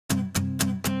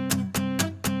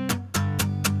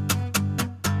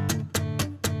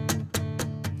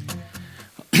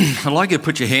I'd like you to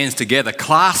put your hands together.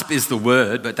 Clasp is the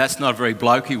word, but that's not a very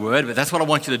blokey word, but that's what I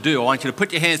want you to do. I want you to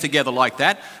put your hands together like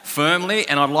that, firmly,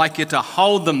 and I'd like you to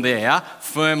hold them there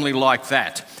firmly like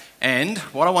that. And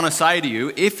what I want to say to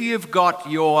you, if you've got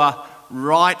your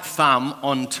right thumb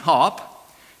on top,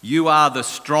 you are the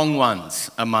strong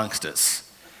ones amongst us.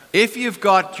 If you've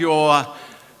got your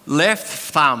left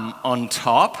thumb on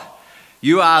top,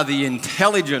 you are the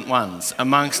intelligent ones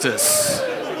amongst us.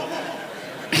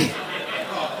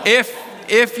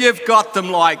 If you've got them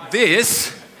like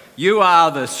this, you are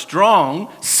the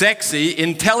strong, sexy,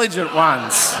 intelligent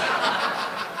ones.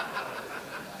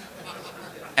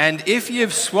 And if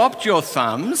you've swapped your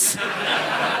thumbs,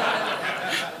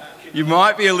 you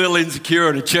might be a little insecure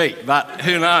and a cheat, but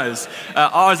who knows?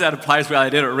 I was at a place where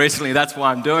they did it recently, that's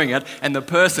why I'm doing it, and the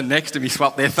person next to me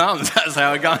swapped their thumbs. That's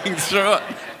how we're going through it.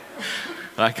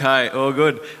 Okay, all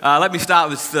good. Let me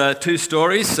start with two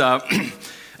stories.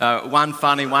 One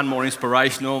funny, one more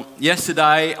inspirational.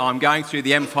 Yesterday, I'm going through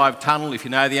the M5 tunnel. If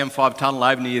you know the M5 tunnel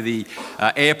over near the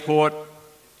airport,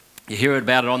 you hear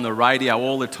about it on the radio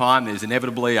all the time. There's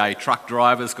inevitably a truck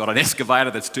driver's got an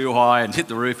excavator that's too high and hit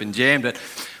the roof and jammed it.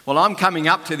 Well, I'm coming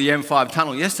up to the M5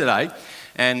 tunnel yesterday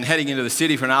and heading into the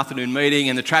city for an afternoon meeting,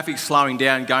 and the traffic's slowing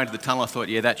down going to the tunnel. I thought,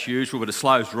 yeah, that's usual, but it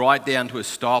slows right down to a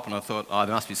stop, and I thought, oh,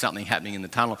 there must be something happening in the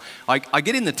tunnel. I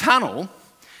get in the tunnel,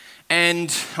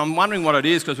 and I'm wondering what it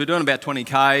is because we're doing about 20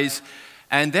 Ks,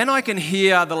 and then I can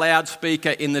hear the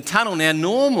loudspeaker in the tunnel. Now,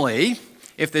 normally,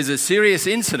 if there's a serious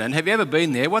incident, have you ever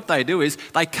been there? What they do is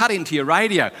they cut into your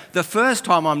radio. The first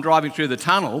time I'm driving through the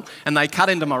tunnel and they cut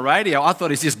into my radio, I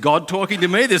thought, is this God talking to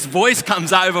me? This voice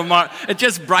comes over it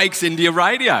just breaks into your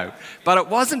radio. But it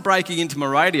wasn't breaking into my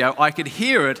radio. I could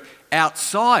hear it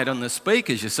outside on the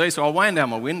speakers, you see. So I wound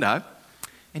down my window,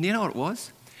 and you know what it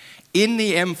was? In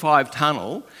the M5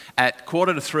 tunnel at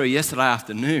 2:45 yesterday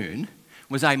afternoon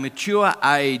was a mature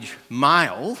age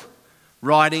male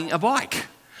riding a bike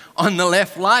on the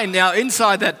left lane. Now,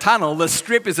 inside that tunnel, the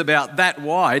strip is about that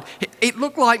wide. It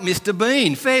looked like Mr.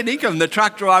 Bean, fair dinkum. The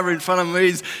truck driver in front of me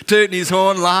is tooting his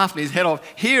horn, laughing his head off.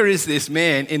 Here is this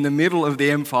man in the middle of the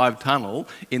M5 tunnel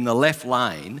in the left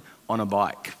lane on a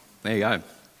bike. There you go.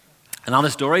 Another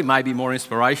story, maybe more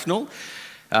inspirational.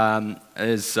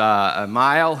 Is a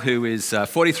male who is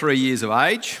 43 years of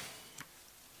age,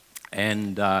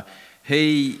 and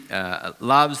he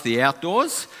loves the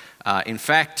outdoors. In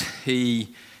fact,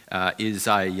 he is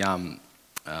a,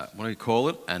 what do you call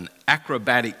it, an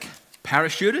acrobatic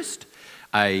parachutist,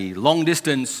 a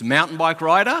long-distance mountain bike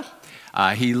rider.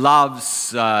 He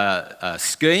loves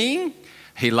skiing.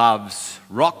 He loves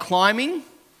rock climbing.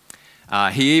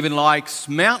 He even likes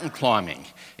mountain climbing.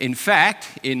 In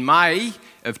fact, in May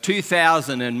of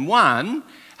 2001,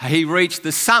 he reached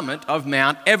the summit of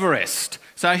Mount Everest.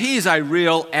 So he's a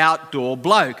real outdoor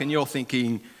bloke, and you're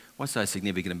thinking, what's so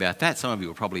significant about that? Some of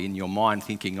you are probably in your mind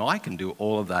thinking, I can do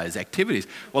all of those activities.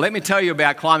 Well, let me tell you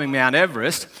about climbing Mount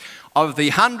Everest. Of the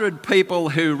 100 people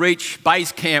who reach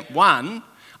Base Camp 1,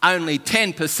 only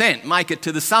 10% make it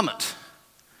to the summit.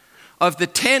 Of the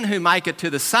 10 who make it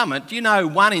to the summit, do you know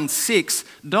 1 in 6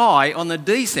 die on the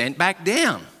descent back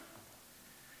down?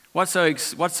 What's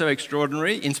so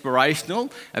extraordinary, inspirational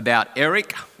about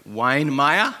Eric Wayne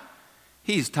Mayer?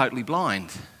 He's totally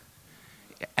blind.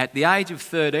 At the age of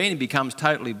 13, he becomes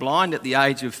totally blind. At the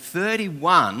age of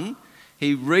 31,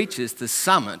 he reaches the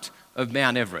summit of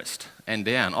Mount Everest and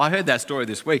down. I heard that story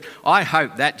this week. I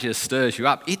hope that just stirs you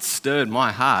up. It stirred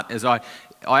my heart as I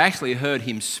actually heard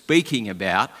him speaking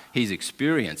about his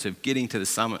experience of getting to the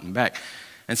summit and back.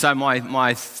 And so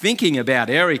my thinking about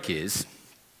Eric is,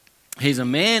 he's a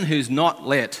man who's not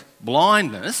let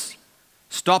blindness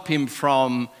stop him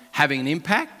from having an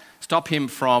impact, stop him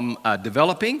from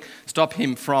developing, stop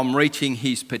him from reaching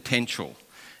his potential.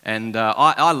 And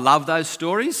I love those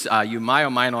stories. You may or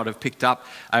may not have picked up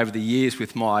over the years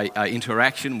with my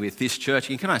interaction with this church.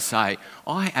 And can I say,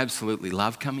 I absolutely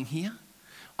love coming here.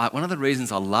 One of the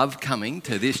reasons I love coming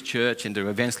to this church and to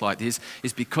events like this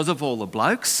is because of all the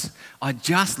blokes. I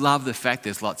just love the fact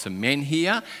there's lots of men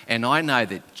here, and I know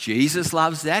that Jesus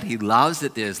loves that. He loves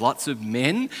that there's lots of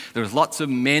men. There's lots of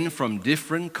men from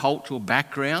different cultural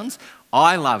backgrounds.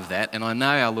 I love that, and I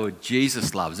know our Lord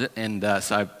Jesus loves it, and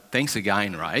so thanks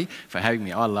again, Ray, for having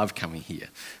me. I love coming here.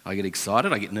 I get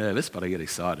excited, I get nervous, but I get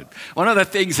excited. One of the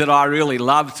things that I really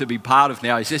love to be part of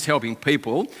now is just helping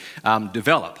people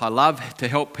develop. I love to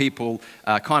help people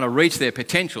kind of reach their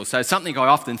potential. So something I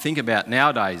often think about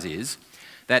nowadays is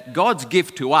that God's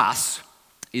gift to us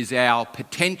is our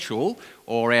potential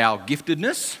or our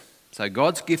giftedness. So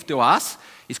God's gift to us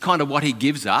is kind of what he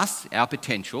gives us, our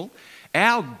potential.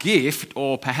 Our gift,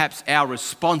 or perhaps our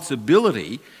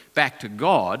responsibility back to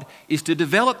God, is to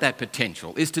develop that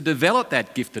potential, is to develop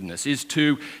that giftedness,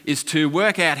 is to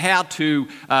work out how to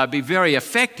be very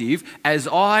effective as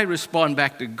I respond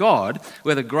back to God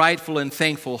with a grateful and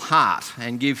thankful heart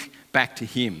and give back to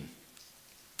Him.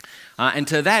 And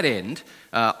to that end,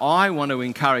 I want to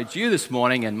encourage you this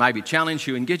morning and maybe challenge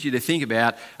you and get you to think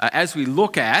about, as we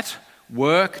look at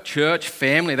work, church,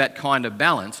 family, that kind of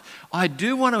balance, I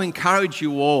do want to encourage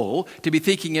you all to be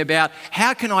thinking about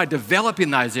how can I develop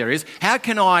in those areas? How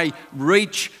can I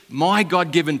reach my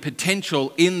God-given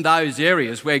potential in those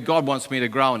areas where God wants me to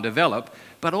grow and develop?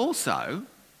 But also,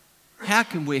 how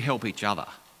can we help each other?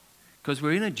 Because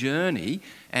we're in a journey,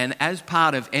 and as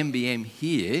part of MBM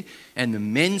here and the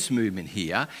men's movement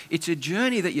here, it's a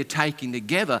journey that you're taking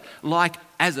together like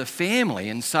as a family.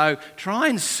 And so try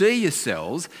and see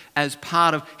yourselves as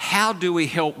part of how do we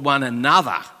help one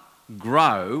another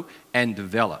grow and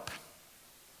develop.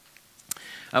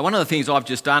 One of the things I've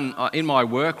just done in my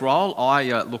work role,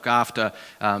 I look after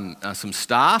some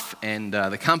staff, and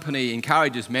the company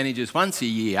encourages managers once a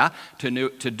year to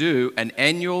do an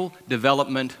annual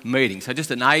development meeting. So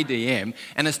just an ADM,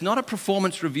 and it's not a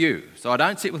performance review. So I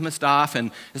don't sit with my staff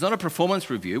and it's not a performance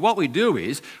review. What we do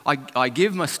is I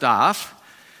give my staff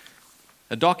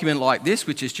a document like this,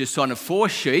 which is just on 4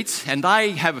 sheets, and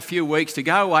they have a few weeks to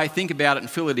go away, think about it and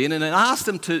fill it in, and then ask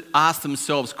them to ask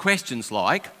themselves questions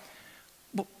like,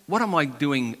 what am I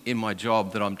doing in my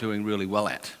job that I'm doing really well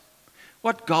at?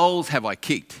 What goals have I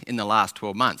kicked in the last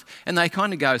 12 months? And they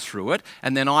kind of go through it,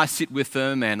 and then I sit with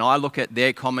them and I look at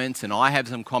their comments and I have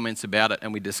some comments about it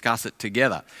and we discuss it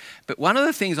together. But one of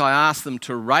the things I ask them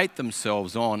to rate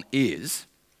themselves on is,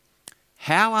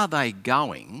 how are they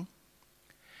going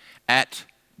at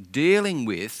dealing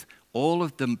with all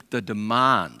of the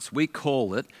demands? We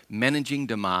call it managing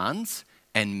demands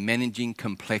and managing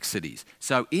complexities.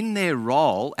 So in their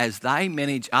role as they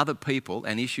manage other people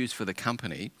and issues for the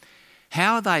company,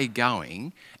 how are they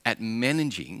going at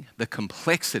managing the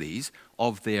complexities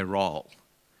of their role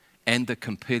and the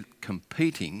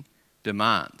competing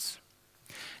demands?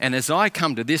 And as I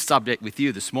come to this subject with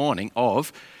you this morning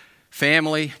of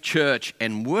family, church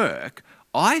and work,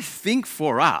 I think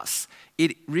for us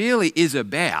it really is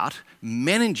about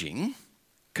managing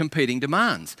competing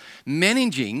demands,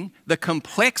 managing the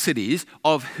complexities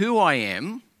of who I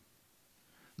am,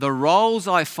 the roles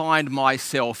I find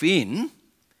myself in,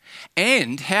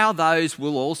 and how those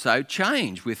will also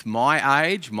change with my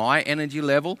age, my energy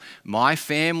level, my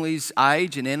family's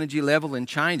age and energy level and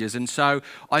changes. And so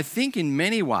I think in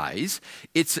many ways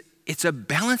it's a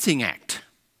balancing act.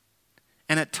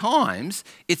 And at times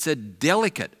it's a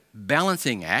delicate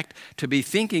balancing act to be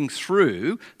thinking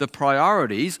through the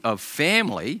priorities of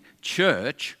family,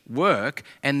 church, work,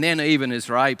 and then even, as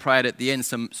Ray prayed at the end,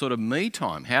 some sort of me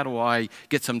time. How do I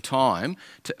get some time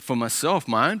for myself,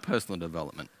 my own personal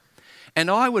development? And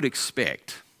I would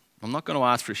expect, I'm not going to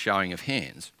ask for a showing of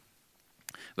hands,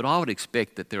 but I would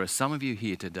expect that there are some of you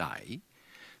here today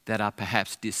that are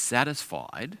perhaps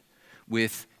dissatisfied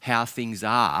with how things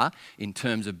are in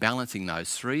terms of balancing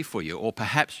those three for you. Or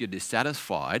perhaps you're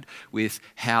dissatisfied with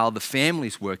how the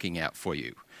family's working out for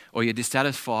you. Or you're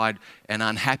dissatisfied and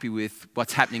unhappy with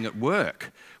what's happening at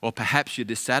work. Or perhaps you're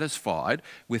dissatisfied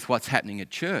with what's happening at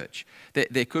church.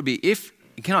 There could be, if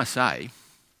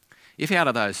out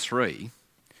of those three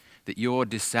that you're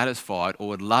dissatisfied or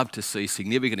would love to see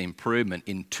significant improvement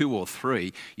in 2 or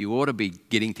 3, you ought to be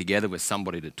getting together with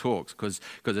somebody to talk, because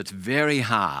it's very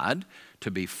hard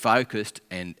to be focused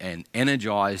and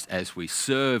energized as we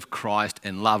serve Christ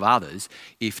and love others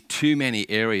if too many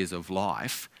areas of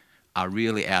life are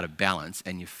really out of balance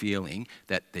and you're feeling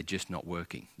that they're just not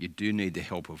working. You do need the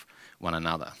help of one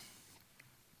another.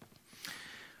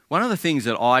 One of the things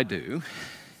that I do,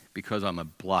 because I'm a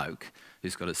bloke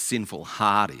who's got a sinful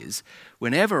heart, is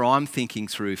whenever I'm thinking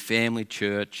through family,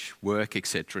 church, work,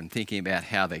 etc., and thinking about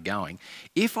how they're going,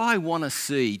 if I want to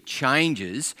see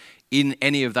changes in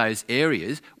any of those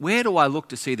areas, where do I look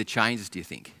to see the changes, do you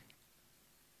think?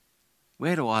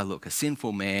 Where do I look? A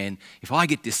sinful man, if I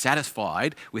get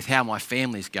dissatisfied with how my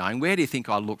family's going, where do you think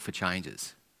I look for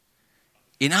changes?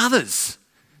 In others.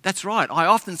 That's right. I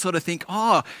often sort of think,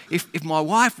 if my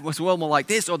wife was more like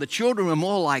this, or the children were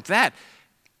more like that.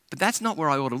 But that's not where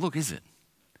I ought to look, is it?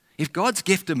 If God's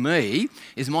gift to me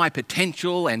is my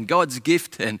potential, and God's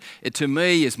gift to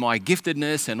me is my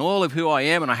giftedness and all of who I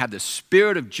am, and I have the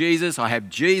Spirit of Jesus, I have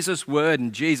Jesus' word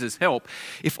and Jesus' help,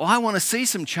 if I want to see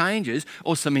some changes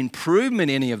or some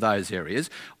improvement in any of those areas,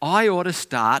 I ought to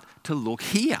start to look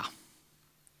here.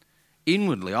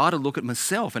 Inwardly, I ought to look at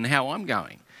myself and how I'm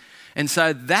going. And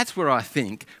so that's where I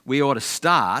think we ought to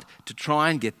start to try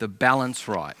and get the balance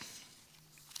right.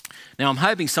 Now, I'm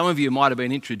hoping some of you might have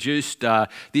been introduced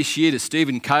this year to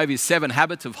Stephen Covey's 7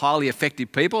 Habits of Highly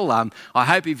Effective People. I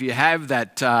hope if you have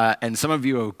that, and some of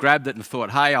you have grabbed it and thought,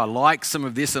 hey, I like some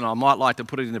of this and I might like to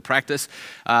put it into practice.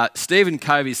 Stephen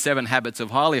Covey's 7 Habits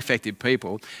of Highly Effective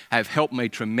People have helped me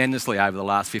tremendously over the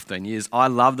last 15 years. I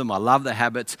love them. I love the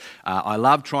habits. I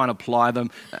love trying to apply them.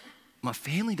 My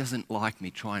family doesn't like me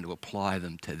trying to apply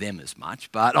them to them as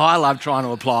much, but I love trying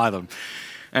to apply them.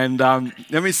 And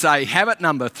let me say, habit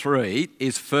number 3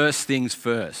 is first things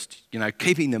first. You know,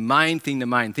 keeping the main thing the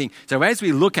main thing. So as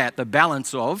we look at the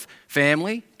balance of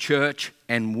family, church,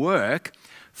 and work,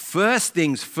 first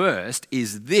things first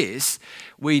is this: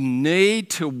 we need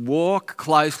to walk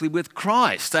closely with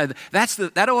Christ. So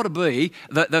that ought to be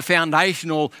the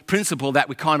foundational principle that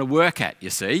we kind of work at, you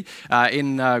see.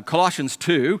 In Colossians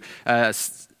 2,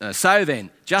 so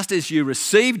then, just as you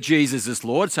received Jesus as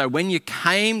Lord, so when you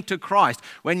came to Christ,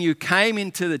 when you came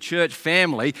into the church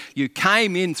family, you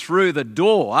came in through the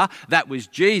door that was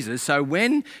Jesus. So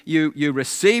when you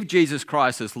received Jesus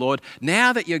Christ as Lord,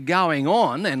 now that you're going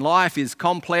on and life is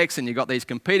complex and you've got these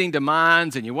competing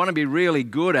demands and you want to be really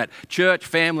good at church,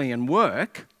 family and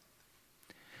work,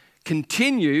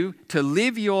 continue to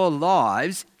live your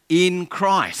lives in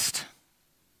Christ,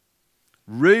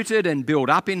 rooted and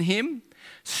built up in Him,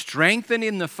 strengthened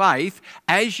in the faith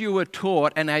as you were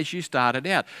taught and as you started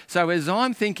out. So as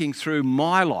I'm thinking through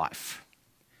my life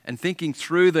and thinking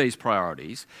through these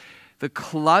priorities, the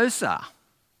closer,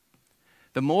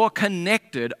 the more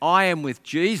connected I am with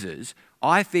Jesus,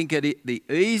 I think the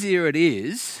easier it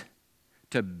is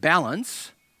to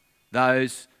balance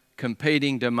those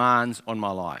competing demands on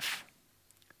my life.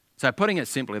 So putting it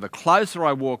simply, the closer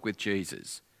I walk with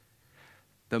Jesus,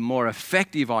 the more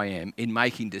effective I am in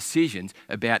making decisions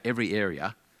about every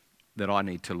area that I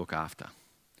need to look after.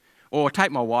 Or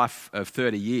take my wife of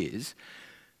 30 years.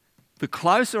 The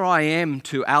closer I am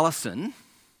to Alison,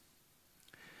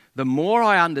 the more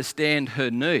I understand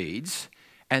her needs,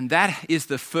 and that is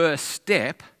the first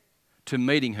step to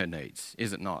meeting her needs,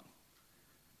 is it not?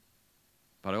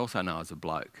 But I also know as a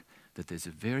bloke that there's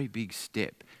a very big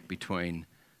step between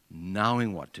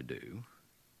knowing what to do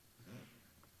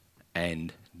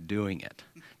and doing it.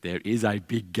 There is a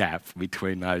big gap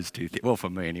between those two things. Well, for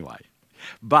me anyway.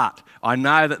 But I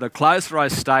know that the closer I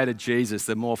stay to Jesus,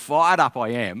 the more fired up I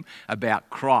am about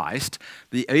Christ,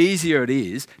 the easier it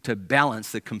is to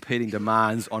balance the competing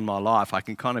demands on my life I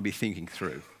can kind of be thinking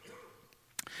through.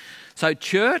 So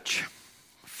church,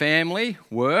 family,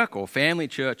 work, or family,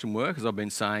 church and work, as I've been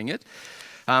saying it,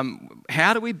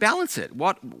 how do we balance it?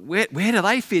 Where do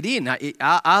they fit in?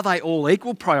 Are they all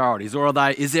equal priorities, or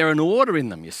is there an order in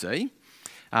them, you see?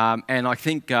 And I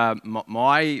think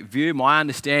my view, my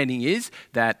understanding is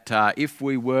that if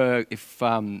I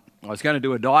was going to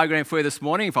do a diagram for you this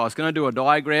morning, if I was going to do a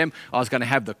diagram, I was going to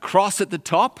have the cross at the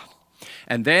top,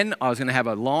 and then I was going to have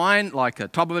a line like the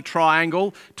top of a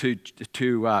triangle to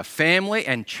family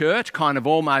and church, kind of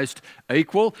almost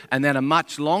equal, and then a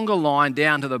much longer line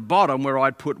down to the bottom where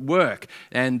I'd put work.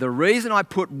 And the reason I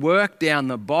put work down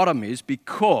the bottom is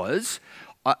because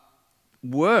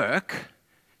work,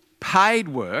 paid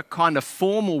work, kind of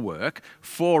formal work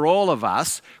for all of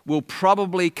us will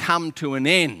probably come to an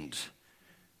end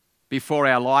before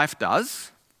our life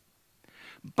does.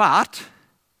 But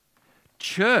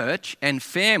church and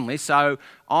family, so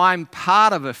I'm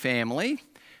part of a family,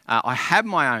 I have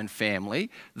my own family,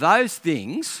 those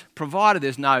things, provided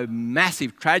there's no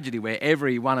massive tragedy where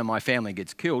every one of my family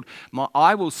gets killed,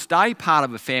 I will stay part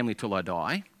of a family till I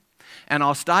die, and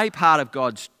I'll stay part of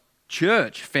God's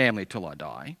church family till I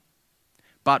die,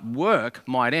 but work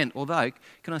might end. Although,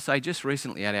 can I say, just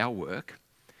recently at our work,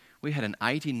 we had an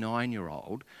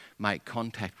 89-year-old make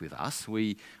contact with us.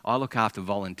 I look after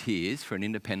volunteers for an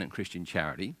independent Christian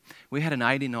charity. We had an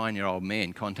 89-year-old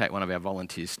man contact one of our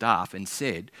volunteer staff and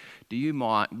said, "Do you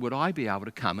mind, would I be able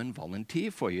to come and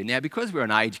volunteer for you?" Now, because we're an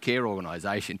aged care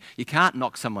organisation, you can't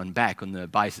knock someone back on the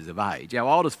basis of age. Our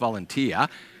oldest volunteer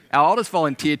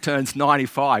turns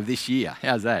 95 this year.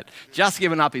 How's that? Just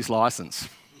given up his licence.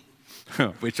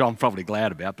 Which I'm probably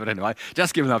glad about, but anyway,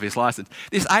 just given up his licence.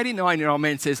 This 89-year-old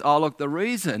man says, "Oh, look, the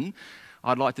reason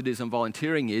I'd like to do some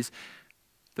volunteering is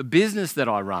the business that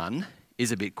I run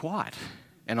is a bit quiet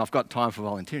and I've got time for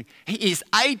volunteering." He is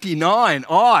 89.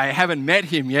 I haven't met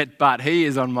him yet, but he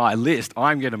is on my list.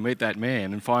 I'm going to meet that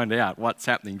man and find out what's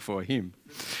happening for him.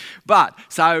 But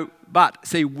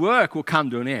see, work will come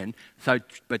to an end,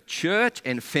 but church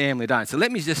and family don't. So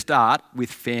let me just start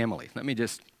with family.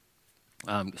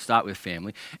 Start with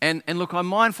family. And look, I'm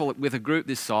mindful with a group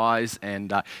this size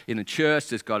and in a church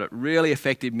that's got a really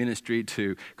effective ministry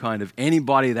to kind of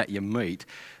anybody that you meet.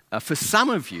 For some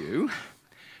of you,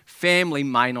 family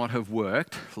may not have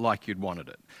worked like you'd wanted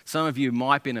it. Some of you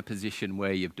might be in a position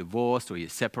where you've divorced or you're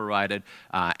separated,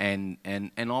 and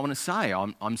I want to say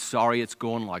I'm sorry it's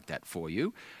gone like that for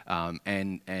you,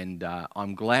 and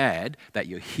I'm glad that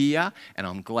you're here, and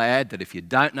I'm glad that if you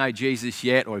don't know Jesus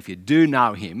yet, or if you do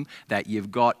know Him, that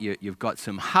you've got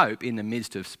some hope in the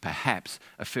midst of perhaps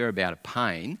a fair amount of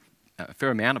pain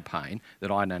that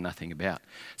I know nothing about.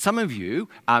 Some of you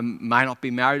may not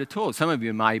be married at all. Some of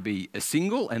you may be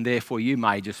single, and therefore you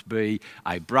may just be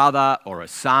a brother or a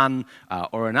son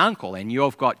or an uncle, and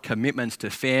you've got commitments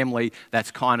to family that's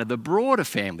kind of the broader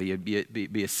family. You'd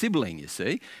be a sibling, you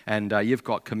see, and you've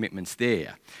got commitments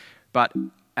there. But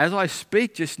as I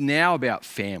speak just now about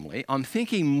family, I'm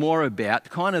thinking more about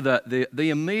kind of the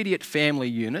immediate family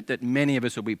unit that many of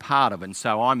us will be part of. And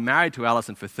so I'm married to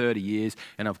Alison for 30 years,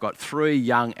 and I've got 3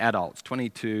 young adults,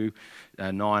 22,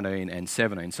 19 and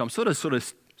 17. So I'm sort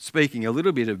of speaking a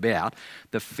little bit about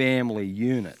the family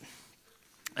unit.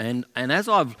 And as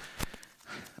I'm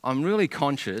really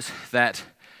conscious that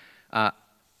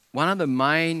one of the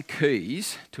main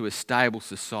keys to a stable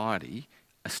society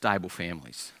are stable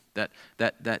families. That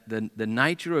the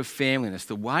nature of familyness,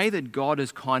 the way that God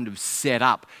has kind of set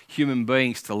up human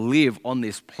beings to live on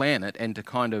this planet and to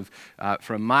kind of,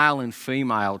 for a male and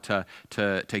female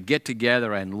to get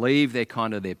together and leave their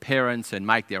parents and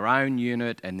make their own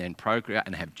unit and then procreate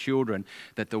and have children,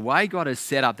 that the way God has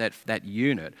set up that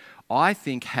unit, I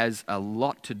think has a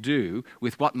lot to do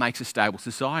with what makes a stable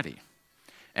society.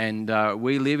 And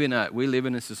we live in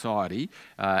a society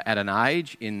at an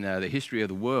age in the history of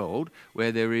the world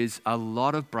where there is a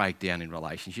lot of breakdown in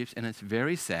relationships, and it's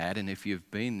very sad. And if you've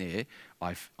been there,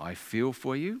 I feel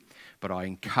for you, but I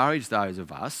encourage those of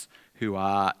us who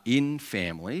are in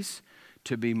families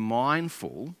to be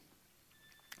mindful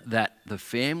that the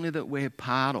family that we're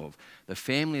part of, the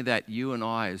family that you and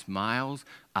I as males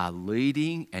are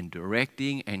leading and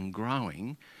directing and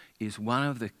growing, is one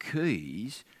of the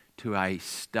keys to a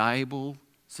stable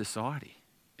society.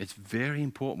 It's very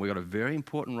important. We've got a very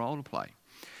important role to play.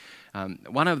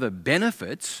 One of the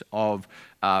benefits of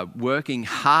working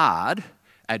hard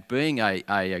at being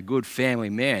a good family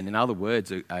man, in other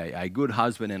words, a good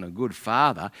husband and a good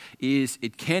father, is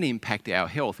it can impact our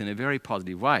health in a very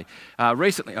positive way.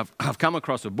 Recently, I've come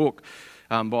across a book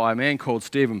by a man called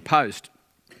Stephen Post.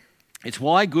 It's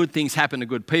Why Good Things Happen to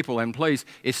Good People, and please,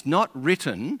 it's not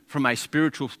written from a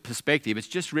spiritual perspective, it's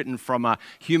just written from a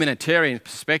humanitarian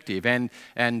perspective, and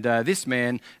this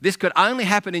could only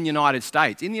happen in the United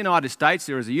States. In the United States,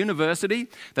 there is a university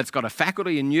that's got a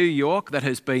faculty in New York that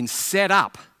has been set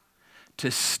up to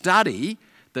study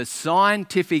the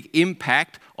scientific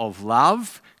impact of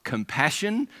love,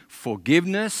 compassion,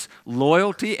 forgiveness,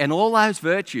 loyalty, and all those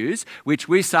virtues, which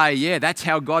we say, yeah, that's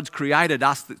how God's created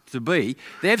us to be.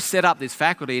 They've set up this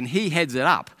faculty, and he heads it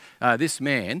up, this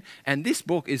man. And this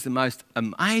book is the most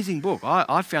amazing book.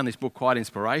 I found this book quite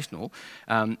inspirational,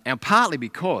 and partly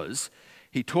because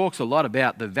he talks a lot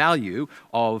about the value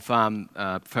of,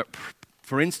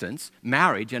 for instance,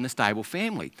 marriage and a stable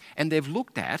family. And they've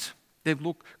looked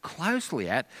closely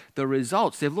at the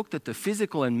results. They've looked at the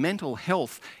physical and mental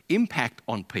health impact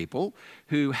on people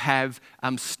who have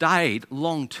stayed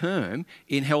long-term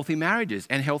in healthy marriages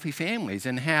and healthy families,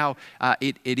 and how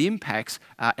it impacts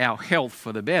our health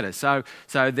for the better. So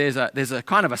there's a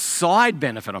kind of a side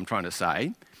benefit, I'm trying to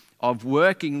say, of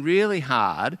working really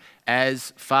hard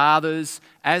as fathers,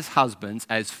 as husbands,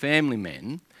 as family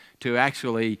men, to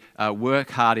actually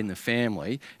work hard in the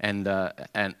family and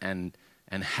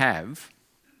have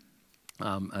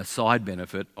a side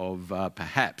benefit of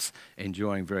perhaps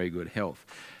enjoying very good health.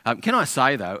 Can I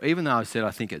say, though, even though I said I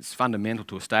think it's fundamental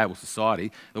to a stable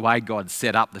society, the way God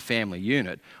set up the family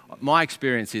unit, my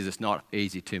experience is it's not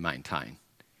easy to maintain.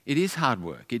 It is hard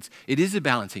work. It is a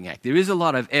balancing act. There is a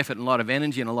lot of effort and a lot of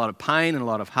energy and a lot of pain and a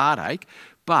lot of heartache,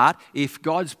 but if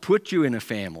God's put you in a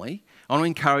family, I want to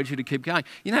encourage you to keep going.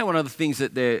 You know, one of the things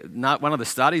that one of the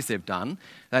studies they've done,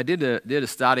 they did a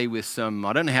study with some,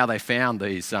 I don't know how they found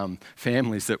these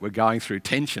families that were going through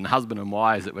tension, husband and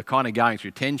wives that were kind of going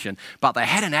through tension, but they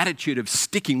had an attitude of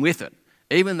sticking with it.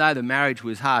 Even though the marriage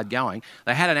was hard going,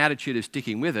 they had an attitude of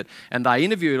sticking with it, and they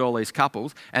interviewed all these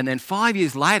couples, and then 5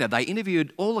 years later they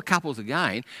interviewed all the couples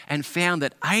again and found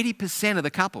that 80% of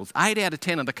the couples, 8 out of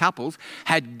 10 of the couples,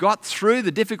 had got through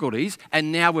the difficulties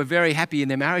and now were very happy in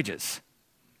their marriages.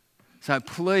 So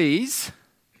please,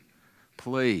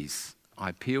 I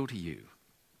appeal to you,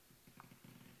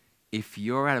 if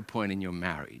you're at a point in your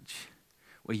marriage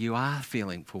where you are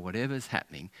feeling, for whatever's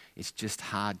happening, it's just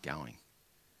hard going.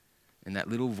 And that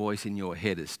little voice in your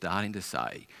head is starting to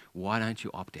say, why don't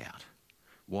you opt out?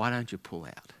 Why don't you pull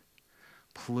out?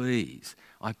 Please,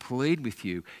 I plead with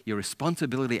you, your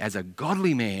responsibility as a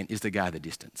godly man is to go the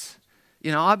distance.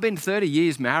 You know, I've been 30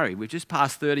 years married. We've just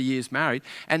passed 30 years married.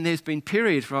 And there's been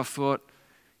periods where I've thought,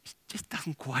 it just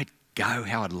doesn't quite go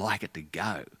how I'd like it to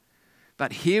go.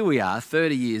 But here we are,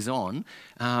 30 years on,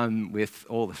 with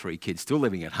all the 3 kids still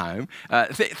living at home.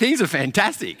 Things are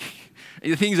fantastic.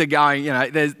 Things are going, you know,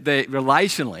 they're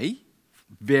relationally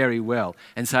very well.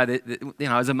 And so, you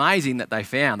know, it's amazing that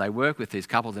they worked with these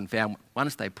couples and found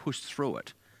once they pushed through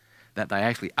it, that they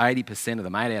actually, 80% of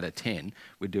them, 8 out of 10,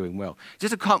 were doing well.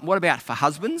 What about for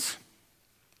husbands?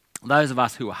 Those of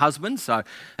us who are husbands, so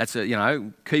that's a, you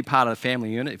know, key part of the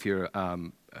family unit if you're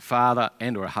a father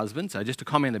and or a husband. So just a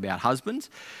comment about husbands.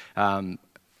 I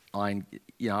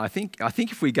think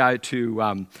if we go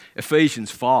to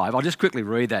Ephesians 5, I'll just quickly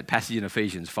read that passage in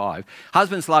Ephesians 5.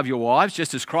 Husbands, love your wives,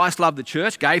 just as Christ loved the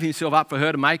church, gave himself up for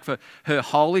her to make for her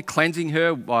holy, cleansing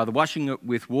her by the washing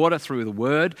with water through the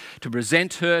word, to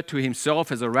present her to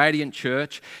himself as a radiant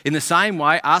church. In the same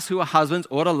way, us who are husbands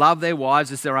ought to love their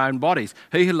wives as their own bodies.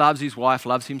 He who loves his wife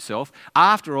loves himself.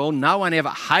 After all, no one ever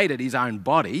hated his own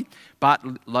body, but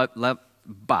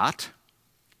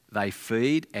they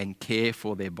feed and care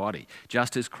for their body,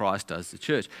 just as Christ does the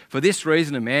church. For this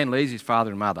reason, a man leaves his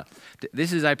father and mother.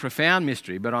 This is a profound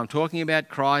mystery, but I'm talking about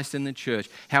Christ and the church.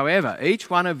 However, each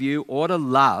one of you ought to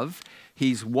love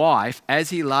his wife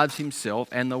as he loves himself,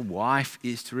 and the wife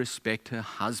is to respect her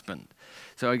husband.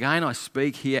 So again, I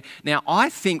speak here. Now, I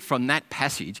think from that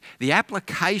passage, the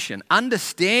application,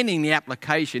 understanding the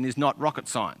application is not rocket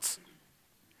science.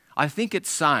 I think it's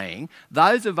saying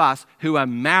those of us who are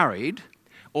married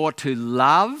or to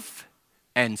love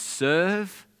and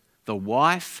serve the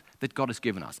wife that God has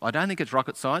given us. I don't think it's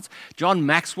rocket science. John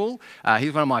Maxwell,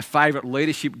 he's one of my favourite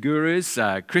leadership gurus,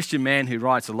 a Christian man who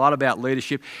writes a lot about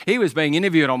leadership. He was being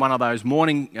interviewed on one of those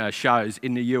morning shows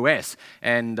in the US.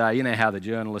 And you know how the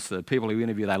journalists, the people who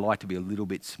interview, they like to be a little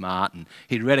bit smart. And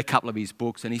he'd read a couple of his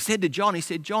books. And he said to John,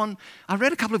 John, I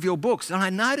read a couple of your books. And I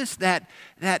noticed that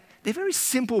they're very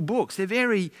simple books. They're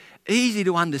very easy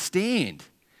to understand.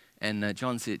 And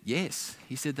John said, yes.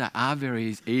 He said they are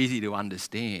very easy to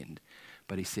understand,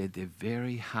 but he said they're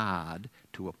very hard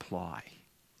to apply.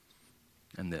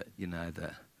 And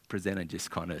the presenter just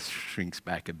kind of shrinks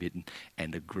back a bit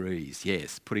and agrees,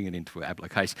 yes, putting it into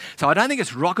application. So I don't think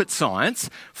it's rocket science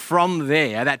from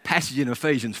there, that passage in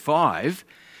Ephesians 5,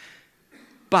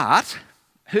 but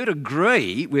who'd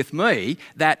agree with me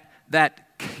that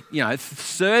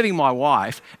serving my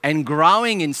wife and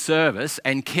growing in service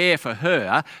and care for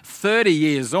her 30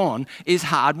 years on is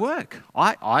hard work.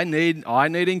 I need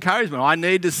encouragement. I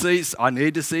need to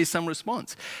see some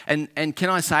response. And can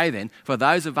I say then, for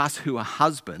those of us who are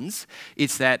husbands,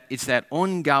 it's that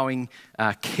ongoing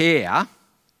care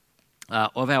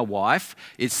of our wife.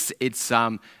 It's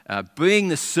being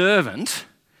the servant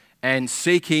and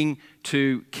seeking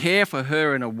to care for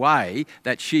her in a way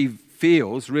that she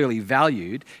feels really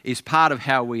valued is part of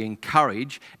how we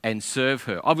encourage and serve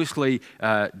her. Obviously,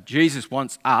 Jesus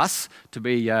wants us to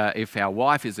be, if our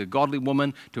wife is a godly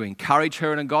woman, to encourage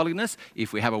her in a godliness.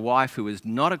 If we have a wife who is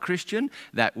not a Christian,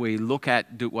 that we look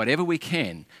at, do whatever we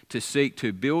can to seek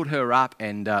to build her up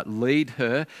and lead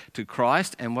her to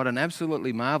Christ. And what an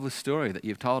absolutely marvellous story that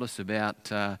you've told us about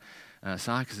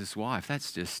Sarkis' wife.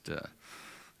 That's just,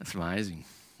 that's amazing.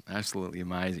 Absolutely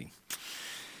amazing.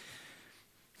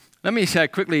 Let me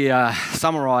quickly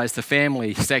summarise the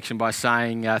family section by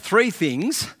saying 3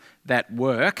 things that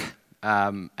work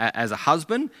as a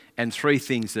husband and 3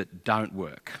 things that don't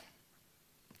work.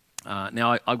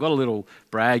 Now, I've got a little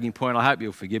bragging point. I hope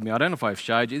you'll forgive me. I don't know if I've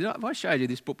showed you. Have I showed you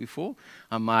this book before?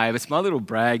 I may have. It's my little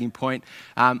bragging point.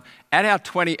 On our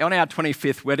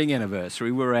 25th wedding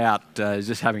anniversary, we were out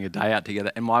just having a day out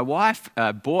together, and my wife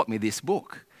bought me this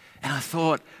book. And I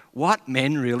thought, what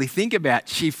men really think about.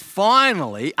 She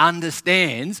finally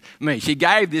understands me. She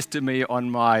gave this to me on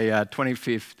my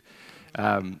 25th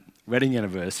wedding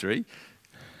anniversary.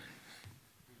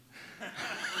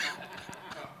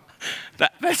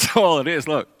 That's all it is,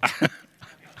 look.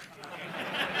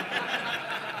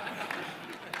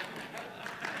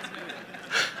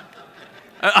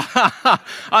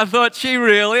 I thought she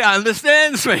really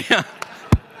understands me.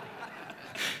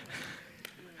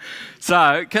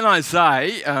 So, can I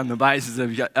say, on the basis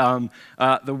of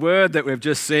the word that we've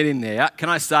just said in there, can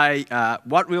I say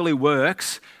what really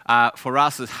works for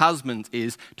us as husbands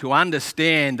is to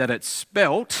understand that it's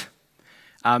spelt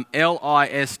Listen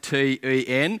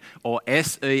or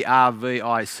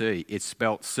Servic. It's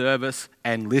spelt service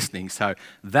and listening. So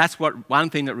that's one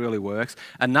thing that really works.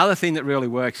 Another thing that really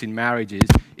works in marriages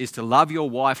is to love your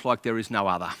wife like there is no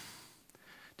other.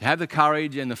 To have the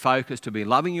courage and the focus to be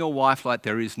loving your wife like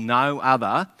there is no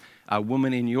other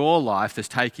woman in your life that's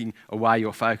taking away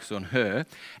your focus on her.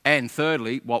 And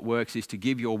thirdly, what works is to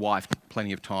give your wife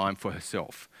plenty of time for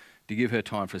herself. To give her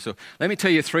time for herself. Let me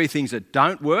tell you 3 things that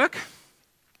don't work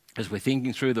as we're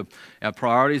thinking through our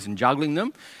priorities and juggling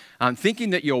them.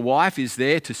 Thinking that your wife is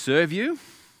there to serve you.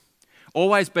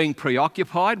 Always being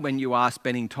preoccupied when you are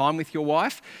spending time with your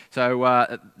wife. So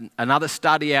another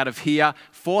study out of here,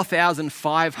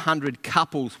 4,500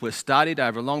 couples were studied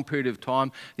over a long period of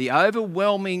time. The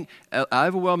overwhelming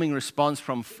response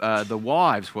from the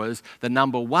wives was the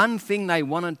number one thing they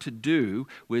wanted to do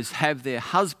was have their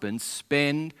husbands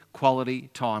spend quality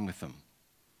time with them.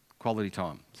 Quality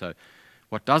time. So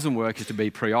what doesn't work is to be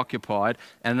preoccupied.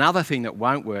 And another thing that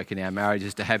won't work in our marriage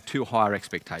is to have too high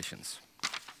expectations.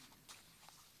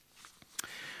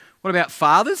 What about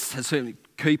fathers? A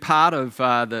key part of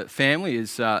the family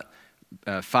is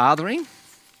fathering.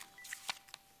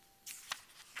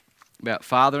 About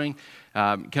fathering.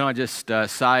 Can I just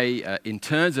say, in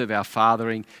terms of our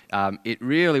fathering, it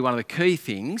really, one of the key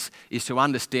things is to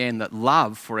understand that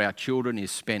love for our children is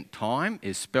spent time,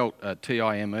 is spelt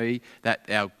Time, that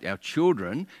our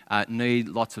children need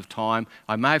lots of time.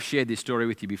 I may have shared this story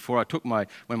with you before.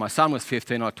 When my son was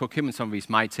 15, I took him and some of his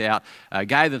mates out,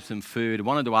 gave them some food,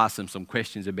 wanted to ask them some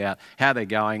questions about how they're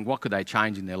going, what could they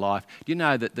change in their life. Do you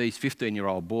know that these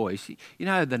 15-year-old boys, you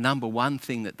know the number one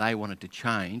thing that they wanted to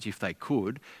change, if they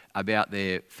could, about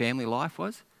their family life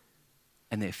was?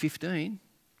 And they're 15,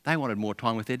 they wanted more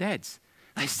time with their dads.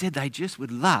 They said they just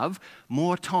would love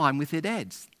more time with their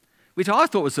dads, which I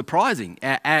thought was surprising,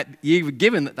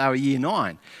 given that they were year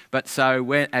 9. But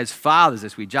so as fathers,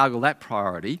 as we juggle that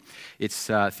priority, it's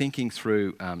thinking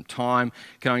through time.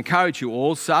 Can I encourage you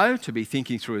also to be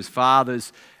thinking through as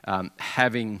fathers,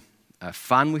 having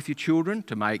fun with your children,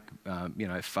 to make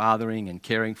fathering and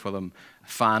caring for them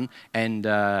fun. And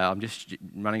I'm just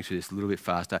running through this a little bit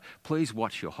faster. Please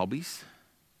watch your hobbies.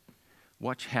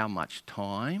 Watch how much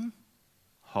time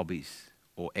hobbies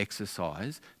or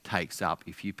exercise takes up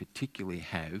if you particularly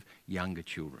have younger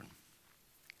children.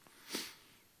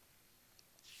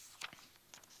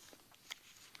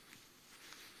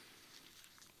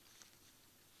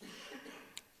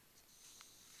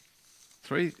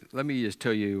 Let me just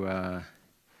tell you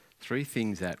 3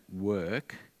 things that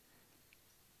work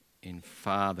in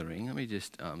fathering. Let me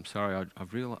just, I'm sorry,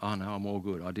 I've realised, oh no, I'm all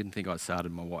good. I didn't think I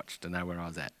started my watch to know where I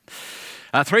was at.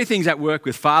 3 things that work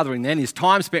with fathering then is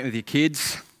time spent with your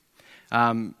kids,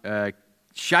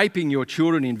 shaping your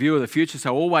children in view of the future.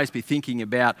 So always be thinking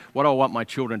about what do I want my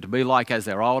children to be like as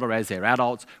they're older, as they're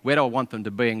adults. Where do I want them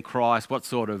to be in Christ? What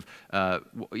sort of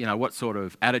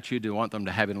attitude do I want them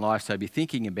to have in life? So be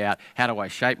thinking about how do I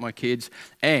shape my kids,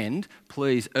 and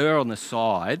please err on the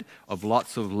side of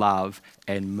lots of love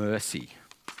and mercy.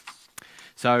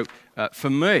 So for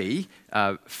me,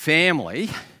 family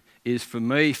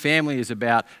is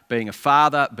about being a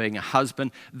father, being a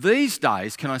husband. These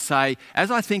days, can I say,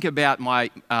 as I think about my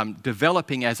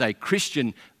developing as a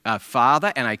Christian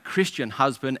father and a Christian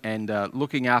husband and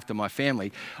looking after my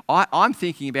family, I'm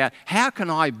thinking about how can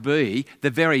I be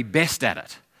the very best at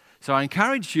it? So I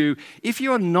encourage you, if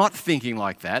you're not thinking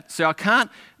like that,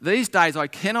 these days I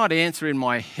cannot answer in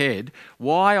my head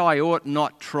why I ought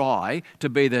not try to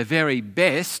be the very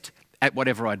best at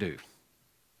whatever I do.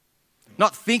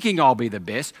 Not thinking I'll be the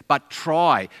best, but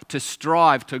try to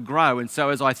strive to grow. And so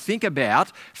as I think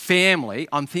about family,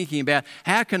 I'm thinking about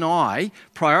how can I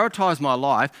prioritise my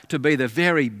life to be the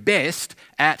very best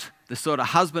at the sort of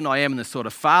husband I am and the sort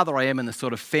of father I am and the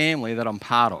sort of family that I'm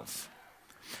part of.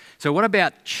 So what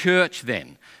about church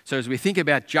then? So as we think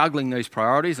about juggling these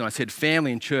priorities, and I said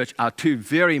family and church are 2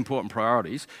 very important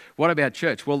priorities, what about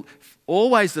church? Well,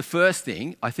 always the first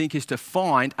thing I think is to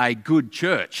find a good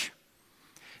church.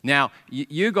 Now,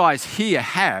 you guys here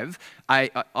I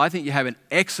think you have an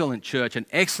excellent church, an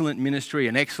excellent ministry,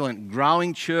 an excellent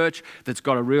growing church that's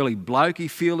got a really blokey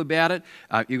feel about it.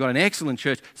 You've got an excellent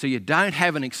church, so you don't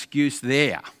have an excuse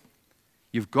there.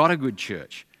 You've got a good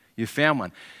church. You've found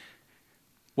one.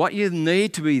 What you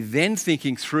need to be then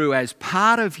thinking through as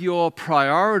part of your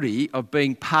priority of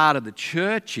being part of the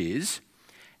church is,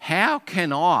 how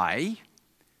can I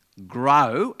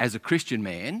grow as a Christian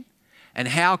man, and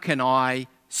how can I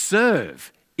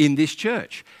serve in this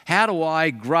church? How do I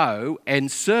grow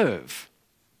and serve?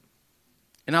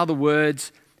 In other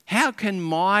words, how can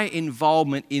my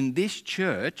involvement in this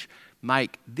church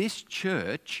make this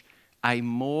church a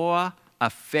more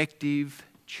effective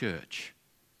church?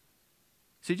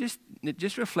 So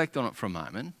just reflect on it for a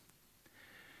moment.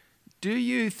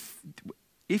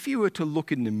 If you were to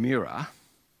look in the mirror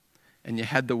and you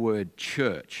had the word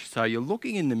church, so you're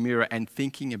looking in the mirror and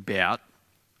thinking about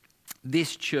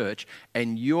this church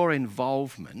and your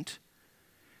involvement,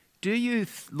 do you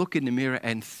look in the mirror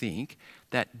and think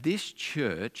that this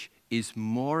church is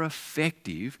more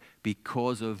effective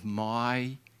because of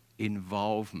my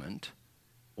involvement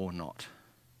or not?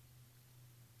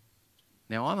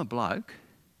 Now, I'm a bloke,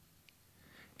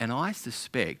 and I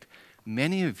suspect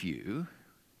many of you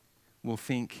will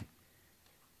think,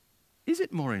 is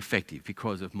it more effective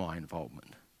because of my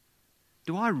involvement?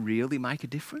 Do I really make a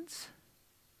difference?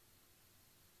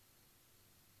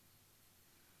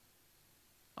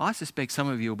 I suspect some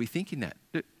of you will be thinking that.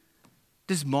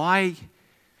 Does my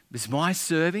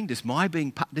serving,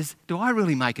 do I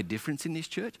really make a difference in this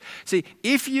church? See,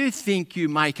 if you think you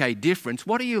make a difference,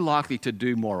 what are you likely to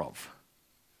do more of?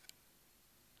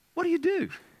 What do?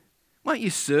 Won't you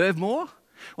serve more?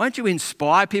 Won't you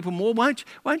inspire people more?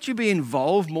 Won't you be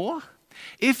involved more?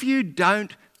 If you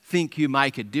don't think you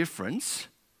make a difference,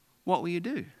 what will you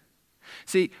do?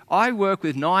 See, I work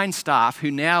with 9 staff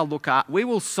who now we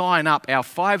will sign up our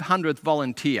 500th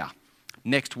volunteer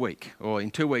next week or in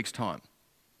 2 weeks' time.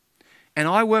 And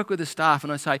I work with the staff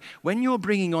and I say, when you're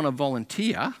bringing on a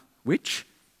volunteer, which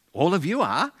all of you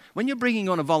are, when you're bringing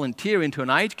on a volunteer into an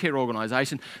aged care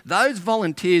organisation, those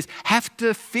volunteers have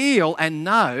to feel and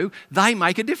know they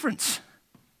make a difference.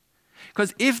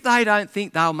 Because if they don't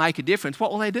think they'll make a difference,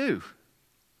 what will they do?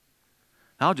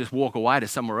 They'll just walk away to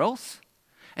somewhere else.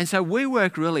 And so we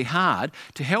work really hard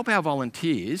to help our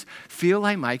volunteers feel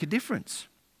they make a difference.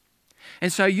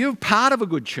 And so you're part of a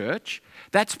good church.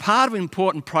 That's part of an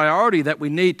important priority that we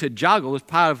need to juggle as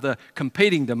part of the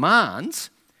competing demands.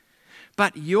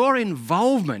 But your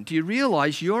involvement, do you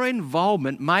realise your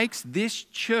involvement makes this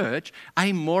church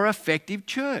a more effective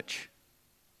church?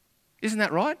 Isn't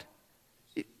that right?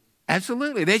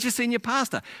 Absolutely. There's your senior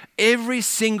pastor. Every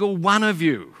single one of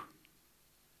you.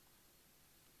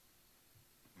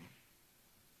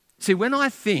 See, when I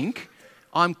think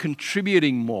I'm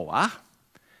contributing more,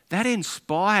 that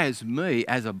inspires me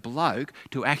as a bloke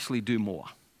to actually do more.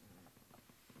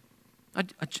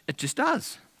 It just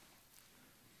does.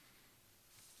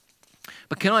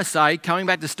 But can I say, coming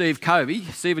back to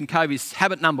Stephen Covey's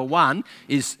habit number 1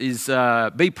 is be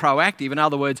proactive. In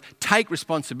other words, take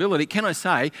responsibility. Can I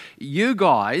say, you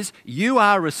guys, you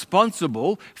are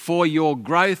responsible for your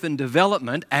growth and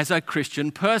development as a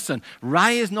Christian person.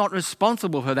 Ray is not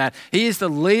responsible for that. He is the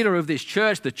leader of this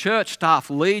church. The church staff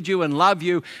lead you and love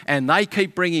you, and they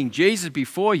keep bringing Jesus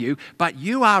before you. But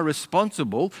you are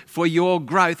responsible for your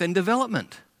growth and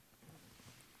development.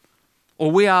 Or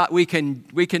we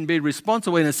can be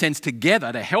responsible in a sense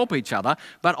together to help each other,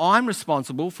 but I'm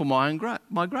responsible for my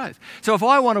growth. So if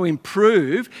I want to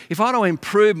improve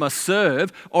my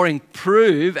serve or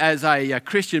improve as a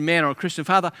Christian man or a Christian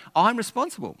father, I'm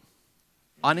responsible.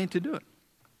 I need to do it.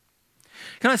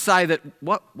 Can I say that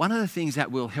one of the things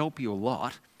that will help you a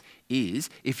lot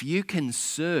is if you can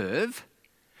serve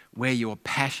where your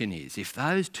passion is, if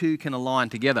those two can align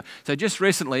together. So just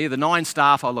recently, the 9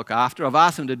 staff I look after, I've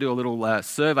asked them to do a little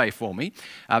survey for me.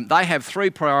 They have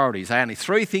 3 priorities. They only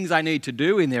 3 things they need to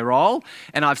do in their role.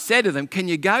 And I've said to them, can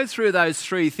you go through those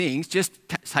 3 things, just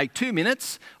take 2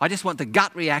 minutes. I just want the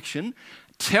gut reaction.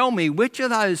 Tell me which of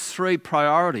those 3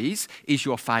 priorities is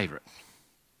your favourite.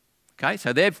 Okay,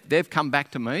 so they've come back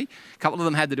to me. A couple of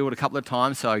them had to do it a couple of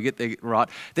times, so I get the right.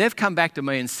 They've come back to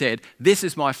me and said, this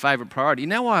is my favourite priority. You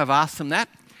know why I've asked them that?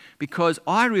 Because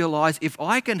I realise if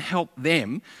I can help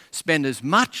them spend as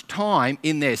much time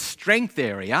in their strength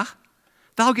area,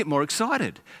 they'll get more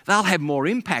excited. They'll have more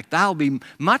impact. They'll be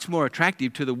much more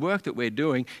attractive to the work that we're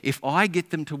doing if I get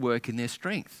them to work in their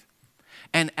strength.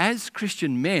 And as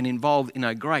Christian men involved in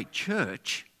a great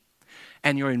church,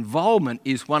 and your involvement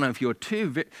is one of your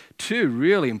two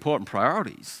really important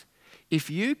priorities,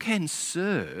 if you can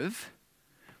serve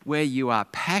where you are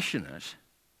passionate,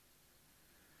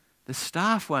 the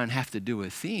staff won't have to do a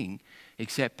thing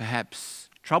except perhaps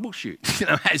troubleshoot,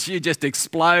 as you just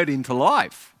explode into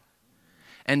life.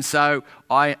 And so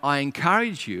I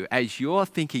encourage you, as you're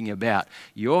thinking about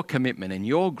your commitment and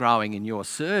your growing and your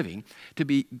serving,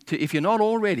 if you're not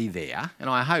already there, and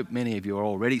I hope many of you are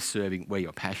already serving where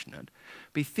you're passionate,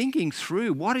 be thinking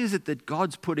through what is it that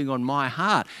God's putting on my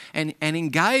heart and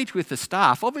engage with the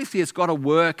staff. Obviously, it's got to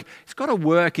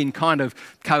work in kind of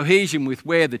cohesion with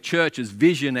where the church's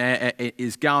vision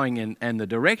is going and the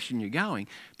direction you're going.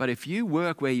 But if you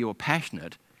work where you're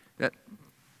passionate,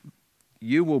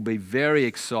 you will be very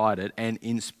excited and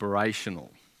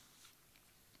inspirational.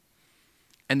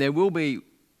 And there will be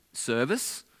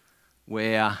service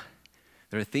where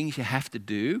there are things you have to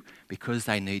do because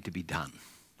they need to be done.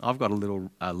 I've got a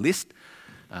little list,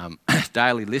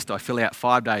 daily list I fill out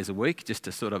 5 days a week just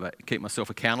to sort of keep myself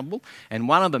accountable. And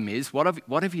one of them is, what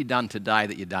have you done today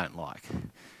that you don't like?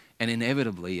 And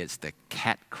inevitably, it's the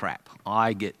cat crap.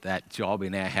 I get that job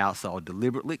in our household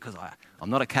deliberately because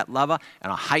I'm not a cat lover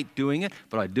and I hate doing it,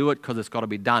 but I do it because it's got to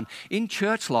be done. In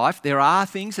church life, there are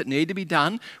things that need to be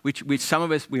done, which some of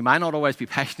us, we may not always be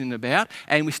passionate about,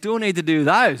 and we still need to do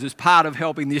those as part of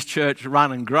helping this church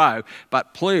run and grow.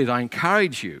 But please, I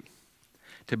encourage you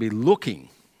to be looking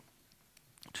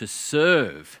to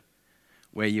serve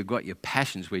where you've got your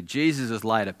passions, where Jesus has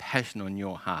laid a passion on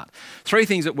your heart. 3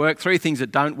 things that work, 3 things that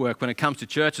don't work when it comes to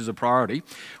church as a priority.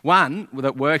 One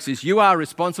that works is you are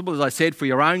responsible, as I said, for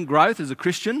your own growth as a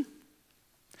Christian.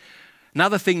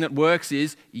 Another thing that works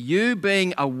is you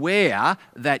being aware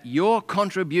that your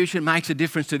contribution makes a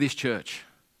difference to this church.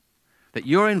 That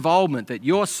your involvement, that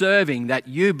your serving, that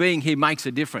you being here makes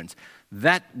a difference.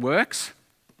 That works.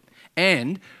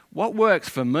 And what works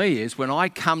for me is when I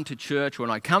come to church, when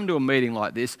I come to a meeting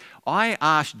like this, I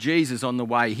ask Jesus on the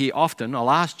way here. Often I'll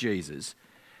ask Jesus,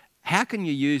 how can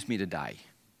you use me today?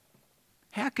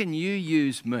 How can you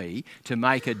use me to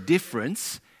make a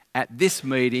difference at this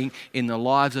meeting in the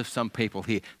lives of some people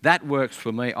here? That works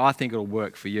for me. I think it'll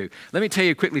work for you. Let me tell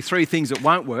you quickly 3 things that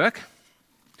won't work.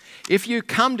 If you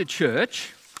come to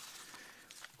church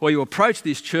or you approach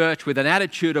this church with an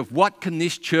attitude of what can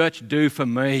this church do for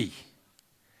me?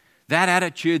 That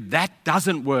attitude, that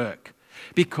doesn't work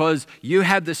because you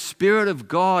have the Spirit of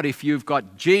God. If you've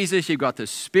got Jesus, you've got the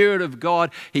Spirit of God.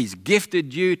 He's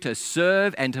gifted you to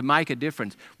serve and to make a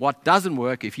difference. What doesn't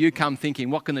work if you come thinking,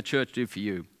 what can the church do for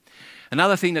you?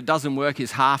 Another thing that doesn't work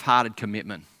is half-hearted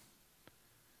commitment.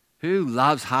 Who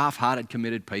loves half-hearted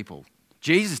committed people?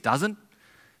 Jesus doesn't.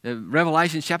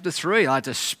 Revelation chapter 3, I had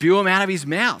to spew them out of his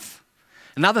mouth.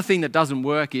 Another thing that doesn't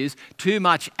work is too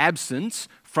much absence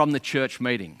from the church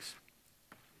meetings.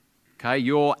 Okay,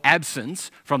 your absence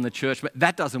from the church,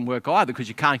 that doesn't work either because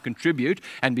you can't contribute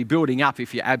and be building up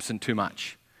if you're absent too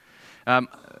much.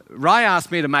 Ray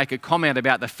asked me to make a comment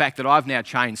about the fact that I've now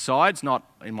changed sides, not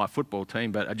in my football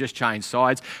team, but I just changed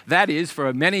sides. That is,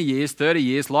 for many years, 30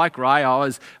 years, like Ray, I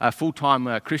was a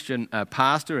full-time Christian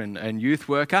pastor and youth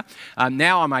worker.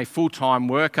 Now I'm a full-time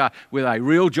worker with a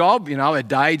real job, a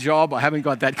day job. I haven't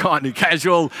got that kind of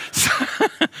casual...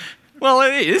 Well,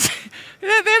 it is.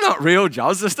 They're not real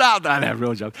jobs. The staff don't have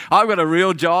real jobs. I've got a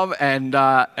real job, and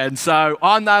so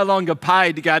I'm no longer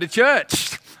paid to go to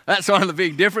church. That's one of the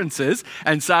big differences.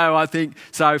 And so I think,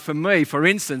 for me, for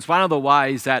instance, one of the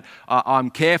ways that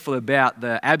I'm careful about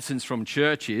the absence from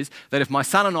church is that if my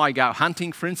son and I go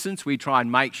hunting, for instance, we try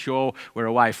and make sure we're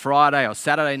away Friday or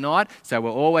Saturday night. So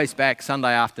we're always back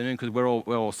Sunday afternoon because we're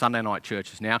all Sunday night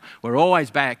churches now. We're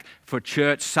always back for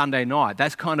church Sunday night.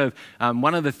 That's kind of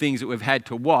one of the things that we've had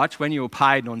to watch. When you're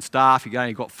paid and on staff, you've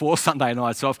only got 4 Sunday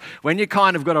nights off. When you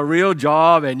kind of got a real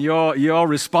job and you're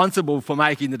responsible for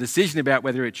making the decision about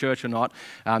whether you're at church or not,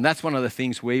 that's one of the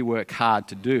things we work hard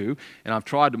to do, and I've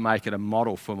tried to make it a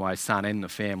model for my son and the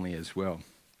family as well.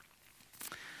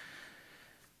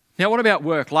 Now, what about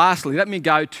work? Lastly, let me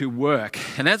go to work.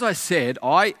 And as I said,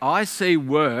 I see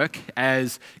work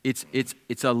as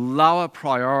it's a lower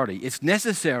priority. It's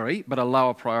necessary, but a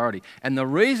lower priority. And the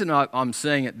reason I'm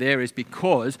seeing it there is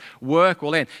because work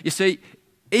will end. You see,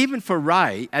 even for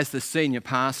Ray as the senior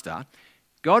pastor,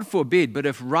 God forbid, but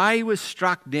if Ray was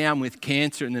struck down with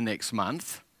cancer in the next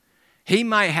month, he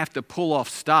may have to pull off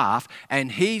staff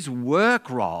and his work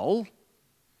role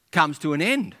comes to an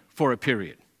end for a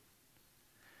period.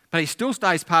 But he still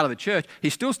stays part of the church,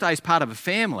 he still stays part of a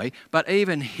family, but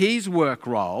even his work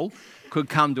role could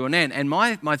come to an end. And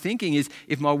my thinking is,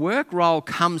 if my work role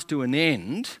comes to an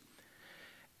end,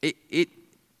 it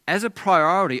as a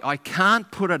priority, I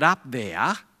can't put it up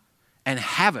there and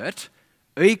have it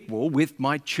equal with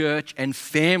my church and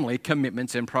family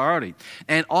commitments and priority.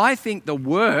 And I think the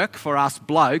work for us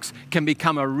blokes can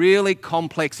become a really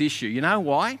complex issue. You know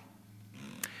why?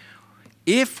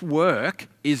 If work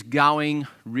is going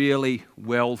really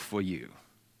well for you,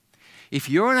 if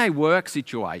you're in a work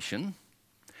situation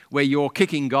where you're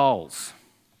kicking goals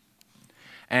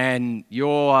and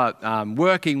you're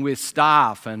working with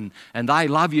staff and they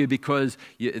love you because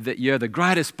you're the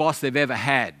greatest boss they've ever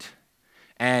had,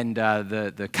 and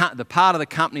the part of the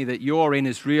company that you're in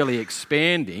is really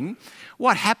expanding,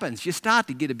 what happens? You start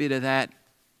to get a bit of that,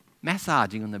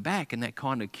 massaging on the back and that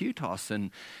kind of kudos,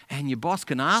 and your boss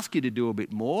can ask you to do a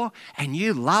bit more, and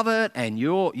you love it, and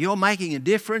you're making a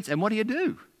difference, and what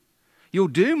do? You'll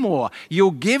do more.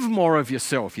 You'll give more of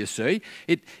yourself, you see.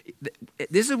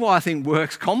 This is why I think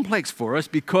work's complex for us,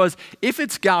 because if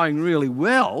it's going really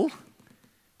well,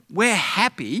 we're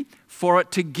happy for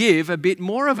it to give a bit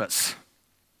more of us.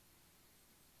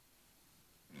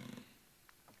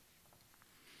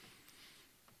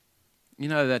 You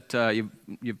know that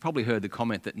you've probably heard the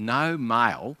comment that no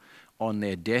male on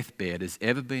their deathbed has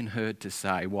ever been heard to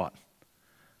say what?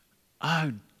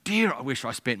 Oh dear, I wish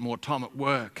I spent more time at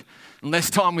work and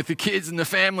less time with the kids and the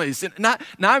families.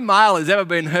 No male has ever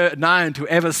been known to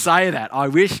ever say that. I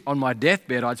wish on my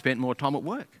deathbed I'd spent more time at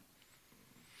work.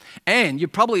 And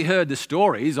you've probably heard the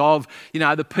stories of,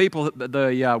 the people,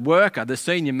 the worker, the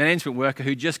senior management worker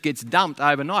who just gets dumped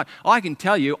overnight. I can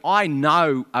tell you, I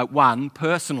know one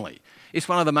personally. It's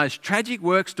one of the most tragic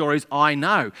work stories I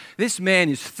know. This man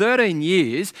is 13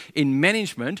 years in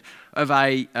management of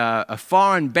a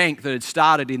foreign bank that had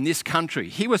started in this country.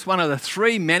 He was one of the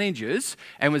 3 managers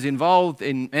and was involved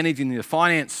in managing the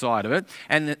finance side of it.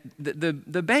 And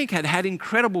the bank had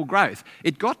incredible growth.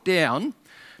 It got down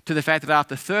to the fact that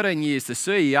after 13 years, the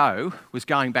CEO was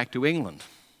going back to England.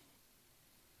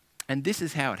 And this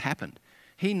is how it happened.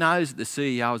 He knows that the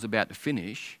CEO is about to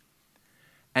finish,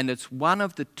 and it's one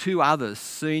of the 2 other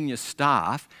senior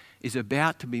staff is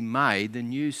about to be made the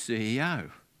new CEO.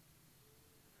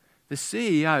 The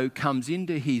CEO comes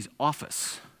into his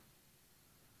office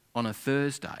on a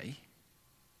Thursday,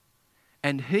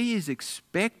 and he is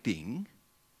expecting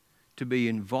to be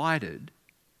invited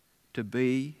to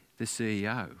be the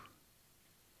CEO.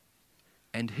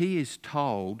 And he is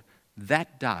told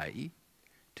that day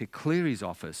to clear his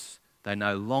office. They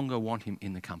no longer want him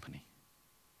in the company.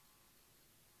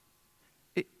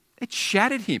 It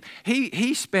shattered him.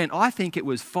 He spent, I think it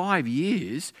was 5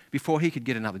 years before he could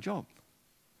get another job.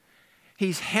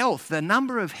 His health, the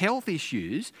number of health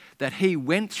issues that he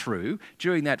went through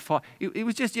during that fight, it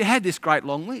was just, you had this great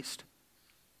long list.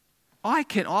 I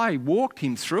walked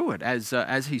him through it as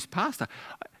his pastor.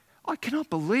 I cannot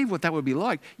believe what that would be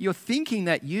like. You're thinking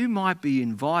that you might be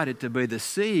invited to be the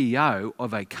CEO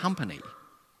of a company,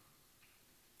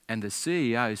 and the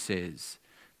CEO says,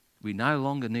 we no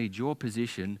longer need your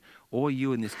position or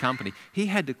you in this company. He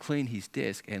had to clean his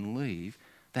desk and leave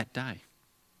that day.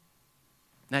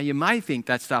 Now, you may think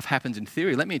that stuff happens in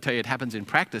theory. Let me tell you, it happens in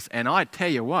practice. And I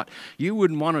tell you what, you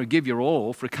wouldn't want to give your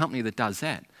all for a company that does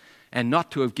that, and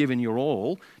not to have given your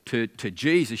all to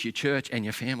Jesus, your church, and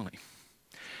your family.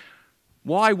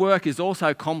 Why work is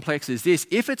also complex is this.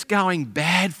 If it's going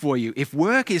bad for you, if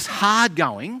work is hard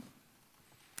going,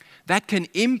 that can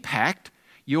impact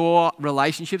your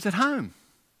relationships at home.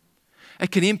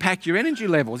 It can impact your energy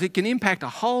levels. It can impact a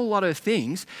whole lot of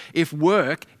things if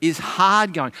work is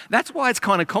hard going. That's why it's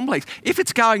kind of complex. If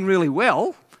it's going really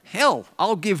well, hell,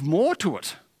 I'll give more to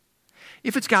it.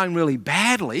 If it's going really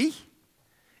badly,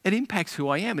 it impacts who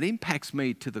I am. It impacts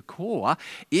me to the core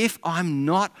if I'm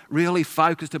not really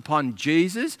focused upon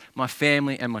Jesus, my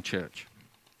family, and my church.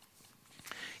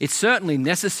 It's certainly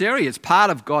necessary. It's part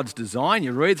of God's design.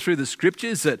 You read through the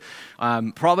scriptures that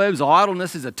Proverbs,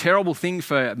 idleness is a terrible thing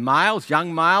for males,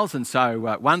 young males. And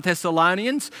so 1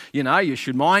 Thessalonians, you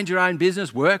should mind your own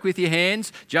business, work with your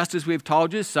hands, just as we've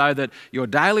told you, so that your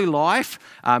daily life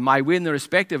may win the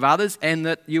respect of others and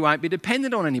that you won't be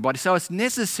dependent on anybody. So it's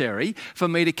necessary for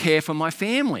me to care for my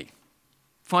family.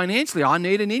 Financially, I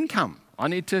need an income. I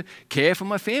need to care for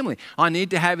my family. I need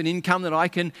to have an income that I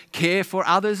can care for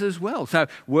others as well. So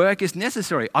work is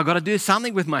necessary. I've got to do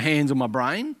something with my hands or my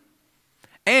brain.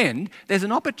 And there's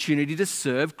an opportunity to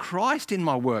serve Christ in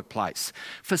my workplace.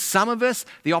 For some of us,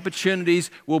 the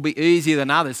opportunities will be easier than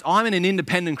others. I'm in an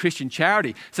independent Christian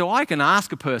charity, so I can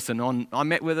ask a person I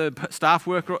met with a staff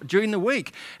worker during the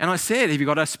week, and I said, have you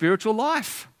got a spiritual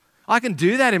life? I can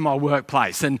do that in my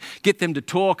workplace and get them to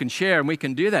talk and share, and we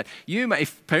can do that. You may,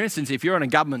 for instance, if you're in a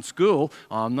government school,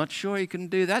 I'm not sure you can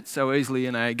do that so easily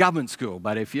in a government school,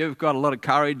 but if you've got a lot of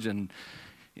courage, and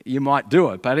you might do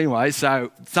it. But anyway,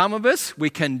 so some of us, we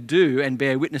can do and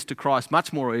bear witness to Christ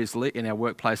much more easily in our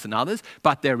workplace than others,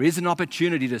 but there is an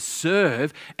opportunity to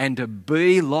serve and to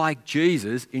be like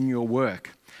Jesus in your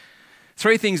work.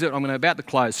 3 things that I'm about to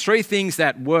close. 3 things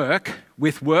that work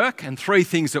with work and 3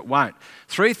 things that won't.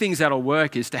 3 things that'll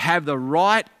work is to have the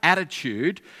right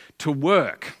attitude to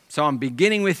work. So I'm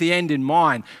beginning with the end in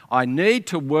mind. I need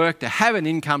to work to have an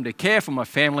income to care for my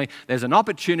family. There's an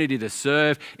opportunity to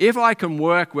serve. If I can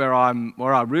work where I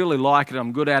really like it,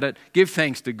 I'm good at it, give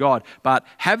thanks to God. But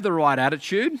have the right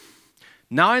attitude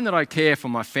knowing that I care for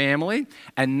my family,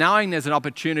 and knowing there's an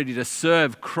opportunity to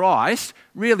serve Christ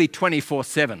really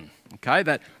 24/7. Okay,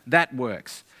 that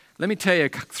works. Let me tell you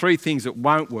 3 things that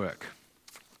won't work.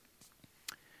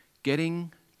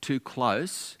 Getting too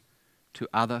close to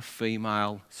other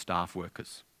female staff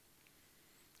workers.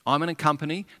 I'm in a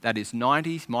company that is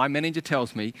my manager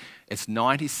tells me it's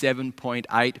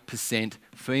 97.8%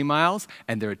 females,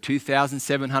 and there are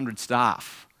 2,700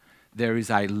 staff. There is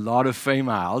a lot of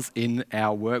females in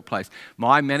our workplace.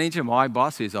 My manager, my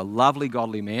boss, is a lovely,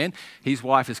 godly man. His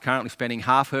wife is currently spending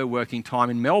half her working time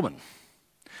in Melbourne.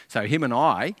 So him and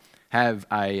I have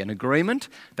an agreement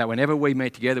that whenever we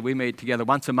meet together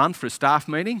once a month for a staff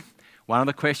meeting. One of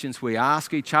the questions we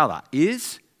ask each other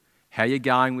is, how are you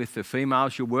going with the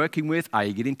females you're working with? Are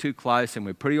you getting too close? And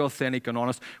we're pretty authentic and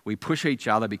honest. We push each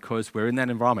other because we're in that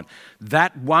environment.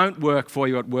 That won't work for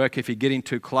you at work if you're getting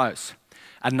too close.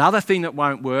 Another thing that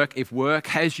won't work, if work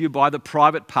has you by the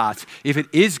private parts, if it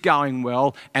is going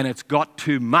well and it's got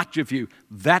too much of you,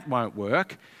 that won't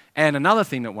work. And another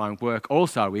thing that won't work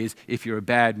also is if you're a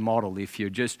bad model, if you're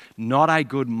just not a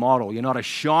good model, you're not a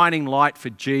shining light for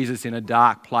Jesus in a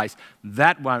dark place,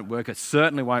 that won't work. It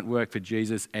certainly won't work for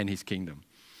Jesus and his kingdom.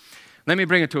 Let me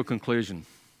bring it to a conclusion.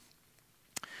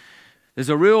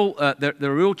 There are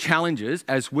real challenges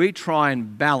as we try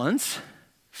and balance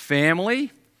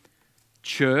family,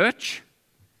 church,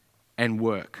 and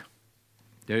work.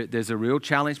 There's a real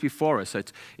challenge before us.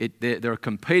 There are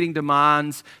competing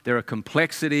demands, there are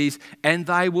complexities, and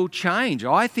they will change.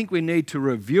 I think we need to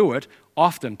review it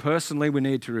often. Personally, we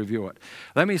need to review it.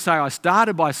 Let me say, I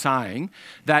started by saying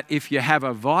that if you have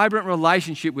a vibrant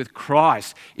relationship with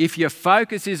Christ, if your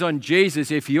focus is on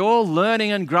Jesus, if you're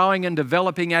learning and growing and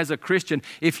developing as a Christian,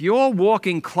 if you're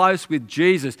walking close with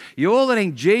Jesus, you're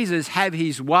letting Jesus have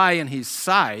his way and his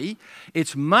say,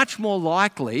 it's much more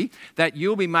likely that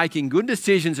you'll be making good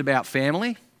decisions about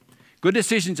family, good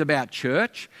decisions about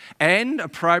church, and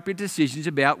appropriate decisions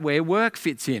about where work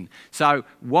fits in. So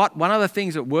one of the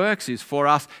things that works for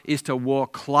us is to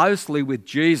walk closely with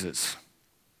Jesus.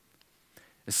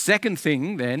 The second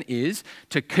thing then is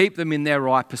to keep them in their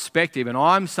right perspective. And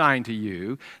I'm saying to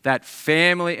you that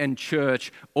family and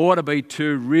church ought to be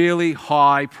 2 really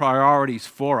high priorities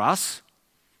for us,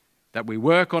 that we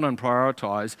work on and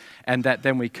prioritise, and that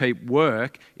then we keep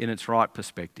work in its right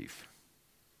perspective.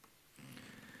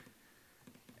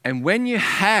 And when you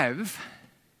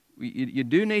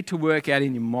do need to work out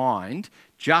in your mind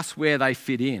just where they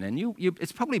fit in. And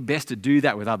it's probably best to do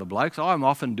that with other blokes. I'm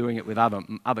often doing it with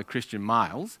other Christian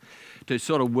males to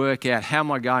sort of work out how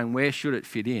am I going, where should it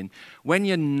fit in. When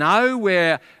you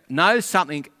know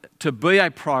something to be a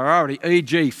priority,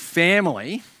 e.g.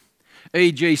 family,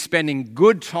 e.g. spending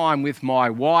good time with my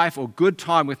wife or good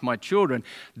time with my children,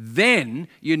 then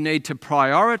you need to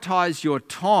prioritise your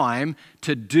time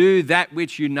to do that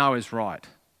which you know is right.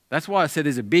 That's why I said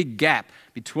there's a big gap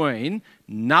between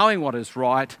knowing what is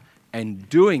right and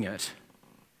doing it.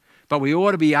 But we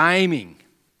ought to be aiming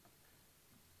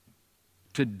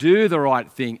to do the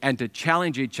right thing and to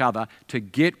challenge each other to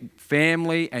get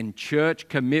family and church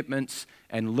commitments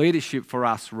and leadership for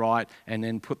us right, and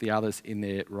then put the others in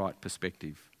their right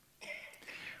perspective.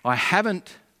 I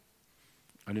haven't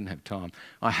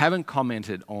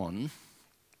commented on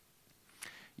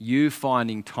you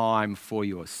finding time for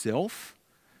yourself,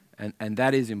 and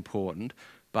that is important,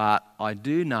 but I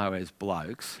do know as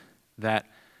blokes that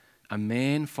a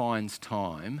man finds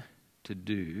time to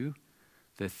do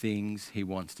the things he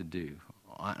wants to do.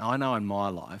 I know in my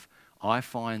life, I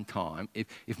find time,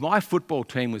 if my football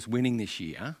team was winning this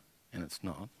year, and it's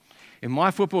not, if my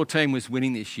football team was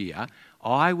winning this year,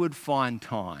 I would find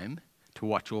time to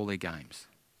watch all their games.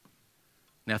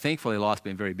 Now, thankfully, life's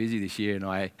been very busy this year and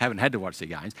I haven't had to watch the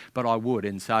games, but I would.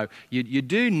 And so you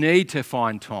do need to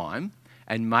find time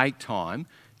and make time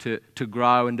to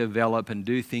grow and develop and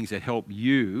do things that help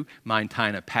you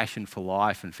maintain a passion for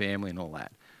life and family and all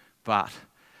that. But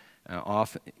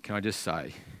can I just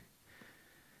say,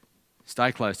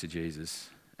 stay close to Jesus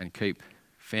and keep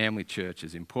family, church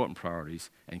as important priorities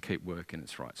and keep work in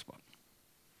its right spot.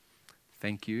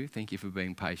 Thank you. Thank you for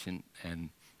being patient, and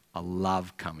I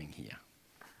love coming here.